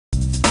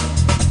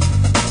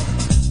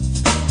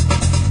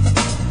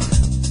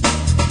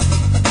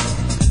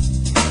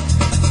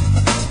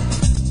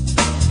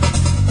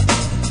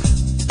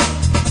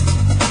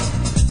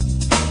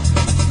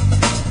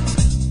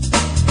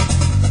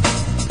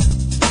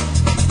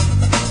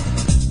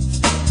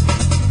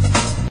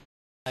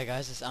Hi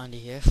guys, it's Andy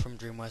here from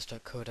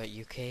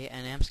dreamwest.co.uk,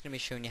 and I'm just going to be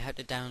showing you how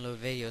to download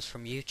videos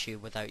from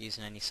YouTube without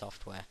using any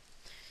software.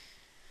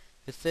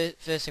 The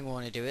first thing we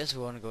want to do is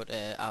we want to go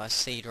to our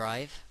C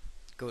drive,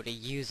 go to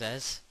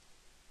users,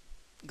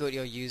 go to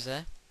your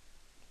user,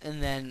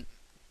 and then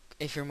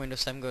if you're in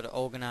Windows 7 go to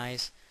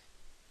organize,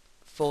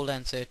 folder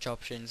and search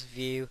options,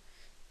 view,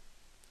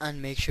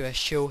 and make sure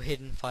show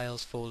hidden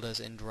files folders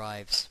in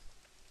drives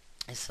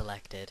is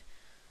selected.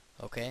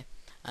 Okay,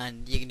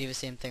 and you can do the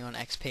same thing on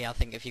XP. I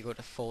think if you go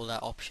to folder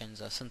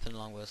options or something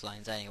along those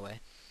lines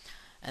anyway,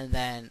 and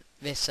then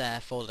this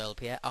folder will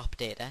appear,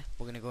 updater.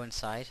 We're going to go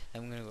inside,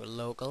 then we're going to go to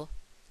local,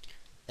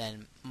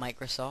 then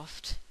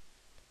Microsoft,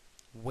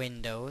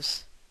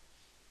 Windows,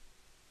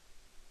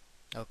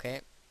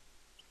 okay,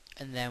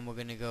 and then we're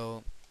going to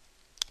go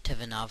to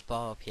the nav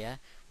bar up here.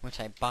 We're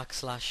going to type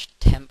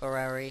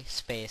 /temporary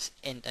space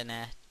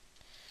internet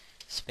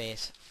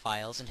space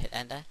files and hit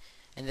enter,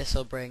 and this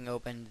will bring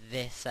open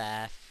this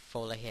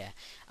folder here.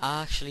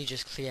 I actually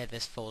just cleared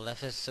this folder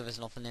so there's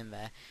nothing in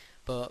there,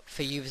 but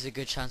for you there's a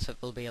good chance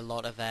that there'll be a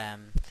lot of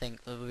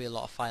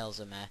files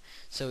in there.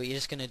 So you're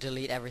just going to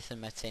delete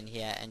everything that's in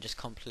here and just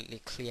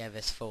completely clear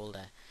this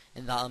folder,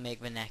 and that'll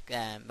make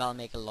that'll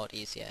make it a lot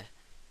easier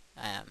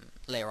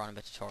later on in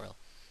the tutorial.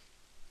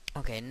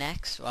 Okay,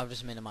 next, I'll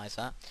just minimize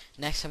that.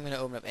 Next I'm going to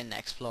open up Internet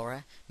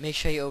Explorer. Make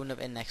sure you open up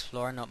Internet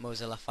Explorer, not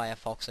Mozilla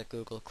Firefox or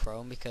Google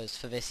Chrome, because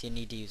for this you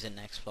need to use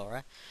Internet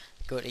Explorer.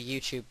 Go to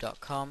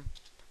youtube.com,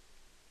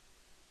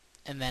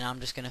 and then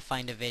I'm just going to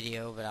find a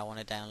video that I want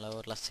to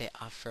download. Let's say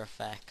After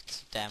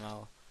Effects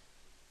demo.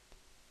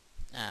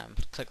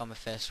 Click on the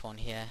first one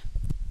here.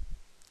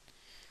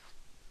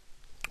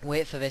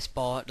 Wait for this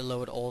bar to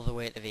load all the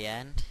way to the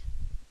end.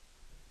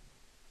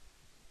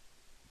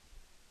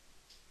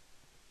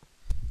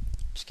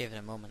 Just give it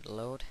a moment to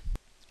load.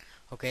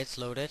 Okay, it's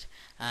loaded,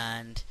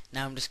 and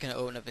now I'm just going to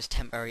open up this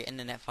temporary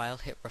internet file,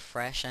 hit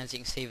refresh, and as you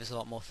can see there's a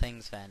lot more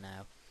things there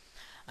now.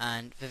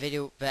 And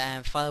the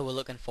file we're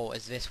looking for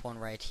is this one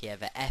right here,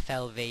 the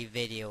FLV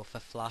video for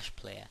Flash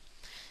Player.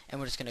 And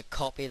we're just going to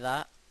copy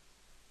that,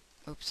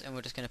 and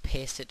we're just going to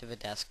paste it to the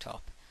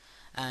desktop.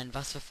 And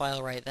that's the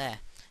file right there.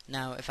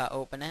 Now if I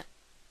open it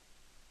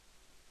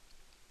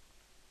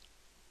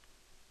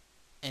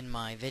in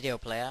my video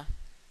player,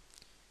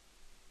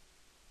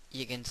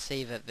 you can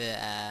see that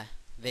the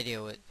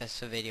that's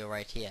the video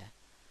right here,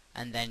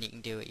 and then you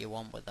can do what you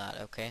want with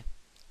that. Okay,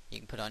 you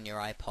can put it on your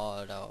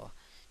iPod or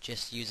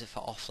just use it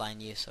for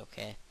offline use.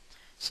 Okay,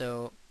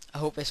 so I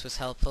hope this was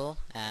helpful.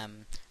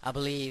 I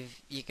believe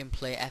you can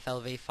play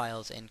FLV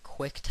files in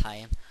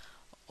QuickTime,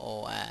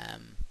 or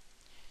I'm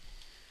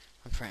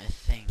trying to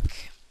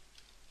think.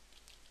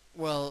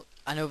 Well,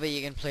 I know that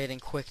you can play it in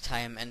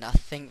QuickTime, and I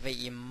think that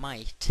you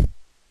might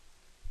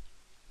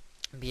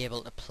be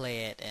able to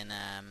play it in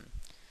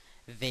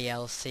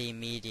VLC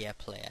Media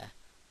Player.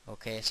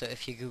 Okay, so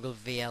if you Google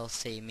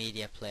VLC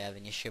Media Player,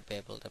 then you should be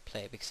able to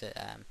play it, because it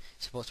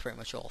supports pretty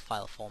much all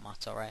file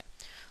formats. Alright,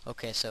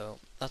 okay, so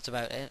that's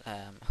about it.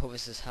 I hope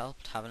this has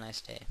helped. Have a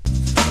nice day.